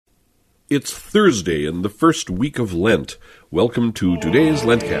It's Thursday in the first week of Lent. Welcome to today's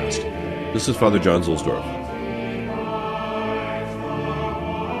LENTCAzT. This is Father John Zulsdorf.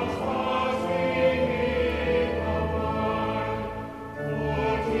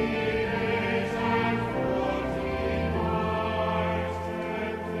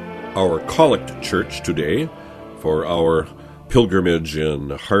 Our Collect Church today, for our pilgrimage in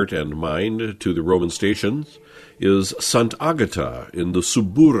heart and mind to the Roman stations, is Sant'Agata in the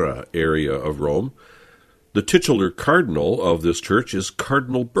Subura area of Rome. The titular cardinal of this church is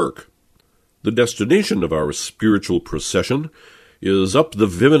Cardinal Burke. The destination of our spiritual procession is up the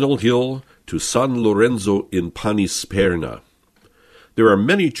Viminal Hill to San Lorenzo in Panisperna. There are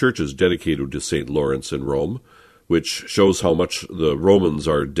many churches dedicated to St. Lawrence in Rome, which shows how much the Romans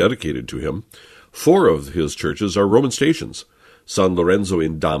are dedicated to him. 4 of his churches are Roman stations: San Lorenzo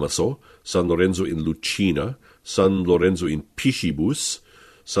in Damaso, San Lorenzo in Lucina, San Lorenzo in Piscibus,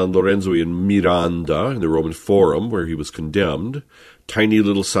 San Lorenzo in Miranda, in the Roman Forum, where he was condemned, tiny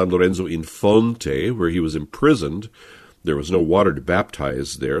little San Lorenzo in Fonte, where he was imprisoned. There was no water to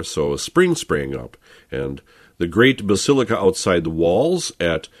baptize there, so a spring sprang up, and the great basilica outside the walls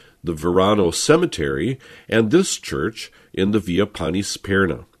at the Verano Cemetery, and this church in the Via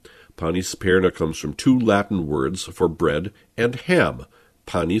Panisperna. Panisperna comes from 2 Latin words for bread and ham,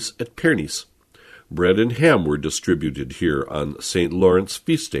 panis et pernis. Bread and ham were distributed here on St. Lawrence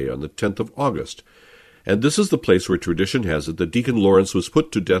feast day on the 10th of August. And this is the place where tradition has it that Deacon Lawrence was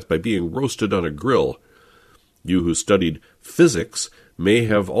put to death by being roasted on a grill. You who studied physics may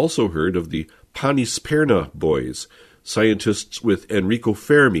have also heard of the Panisperna boys, scientists with Enrico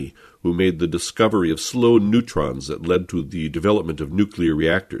Fermi, who made the discovery of slow neutrons that led to the development of nuclear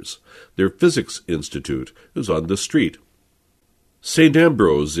reactors. Their physics institute is on this street. St.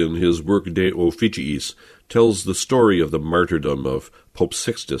 Ambrose, in his work De Officiis, tells the story of the martyrdom of Pope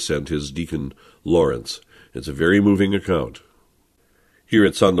Sixtus and his deacon Lawrence. It's a very moving account. Here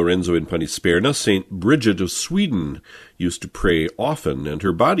at San Lorenzo in Panisperna, St. Bridget of Sweden used to pray often, and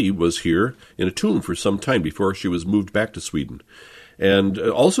her body was here in a tomb for some time before she was moved back to Sweden. And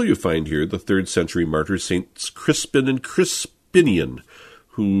also you find here the 3rd century martyrs Saints Crispin and Crispinian,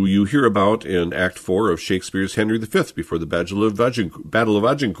 who you hear about in Act 4 of Shakespeare's Henry V before the Battle of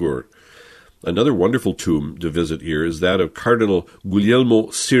Agincourt. Another wonderful tomb to visit here is that of Cardinal Guglielmo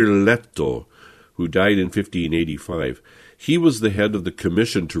Cirletto, who died in 1585. He was the head of the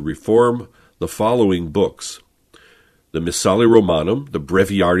commission to reform the following books: the Missale Romanum, the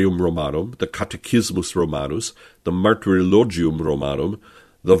Breviarium Romanum, the Catechismus Romanus, the Martyrologium Romanum,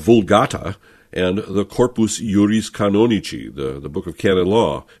 the Vulgata, and the Corpus Juris Canonici, the Book of Canon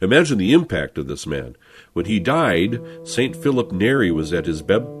Law. Imagine the impact of this man. When he died, St. Philip Neri was at his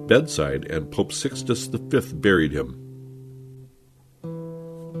bedside, and Pope Sixtus V buried him.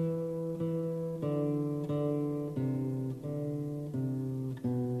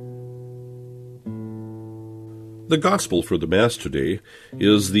 The Gospel for the Mass today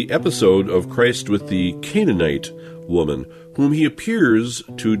is the episode of Christ with the Canaanite woman, whom he appears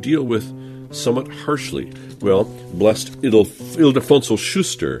to deal with somewhat harshly. Well, blessed Ildefonso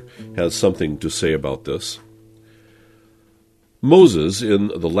Schuster has something to say about this. Moses, in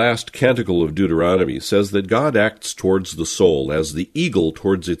the last canticle of Deuteronomy, says that God acts towards the soul as the eagle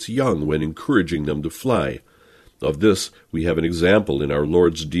towards its young when encouraging them to fly. Of this we have an example in our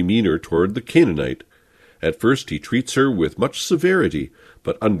Lord's demeanor toward the Canaanite. At first he treats her with much severity,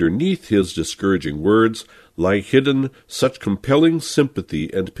 but underneath his discouraging words lie hidden such compelling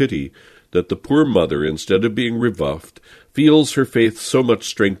sympathy and pity that the poor mother, instead of being rebuffed, feels her faith so much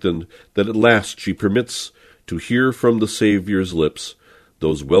strengthened that at last she permits to hear from the Saviour's lips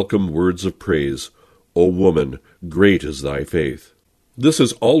those welcome words of praise, "O woman, great is thy faith." This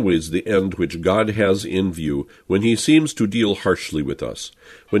is always the end which God has in view when he seems to deal harshly with us,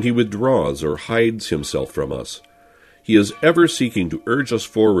 when he withdraws or hides himself from us. He is ever seeking to urge us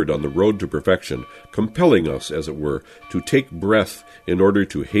forward on the road to perfection, compelling us, as it were, to take breath in order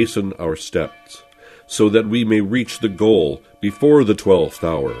to hasten our steps, so that we may reach the goal before the 12th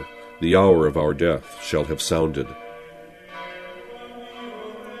hour, the hour of our death, shall have sounded.